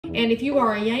And if you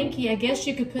are a Yankee, I guess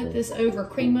you could put this over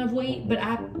cream of wheat, but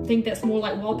I think that's more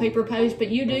like wallpaper post, but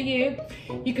you do you.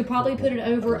 You could probably put it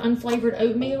over unflavored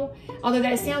oatmeal, although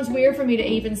that sounds weird for me to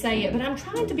even say it, but I'm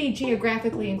trying to be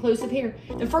geographically inclusive here.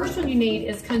 The first one you need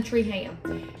is country ham.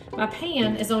 My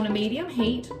pan is on a medium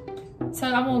heat, so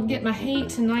I'm gonna get my heat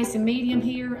to nice and medium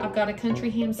here. I've got a country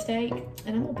ham steak,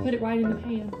 and I'm gonna put it right in the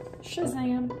pan.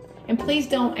 Shazam. And please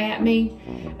don't at me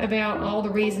about all the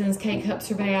reasons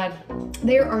K-Cups are bad.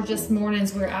 There are just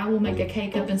mornings where I will make a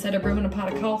K-Cup instead of brewing a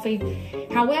pot of coffee.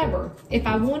 However, if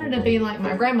I wanted to be like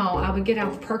my grandma, I would get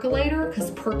out the percolator,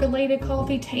 because percolated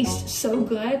coffee tastes so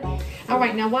good. All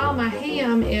right, now while my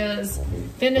ham is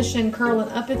finishing curling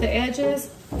up at the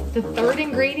edges, the third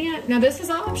ingredient, now this is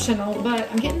optional,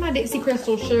 but I'm getting my Dixie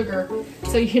Crystal sugar.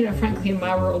 So, you know, frankly, in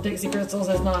my world, Dixie Crystals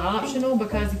is not optional,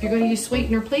 because if you're going to use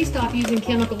sweetener, please stop using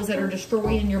chemicals that are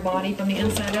destroying your body from the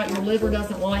inside out. Your liver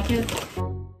doesn't like it.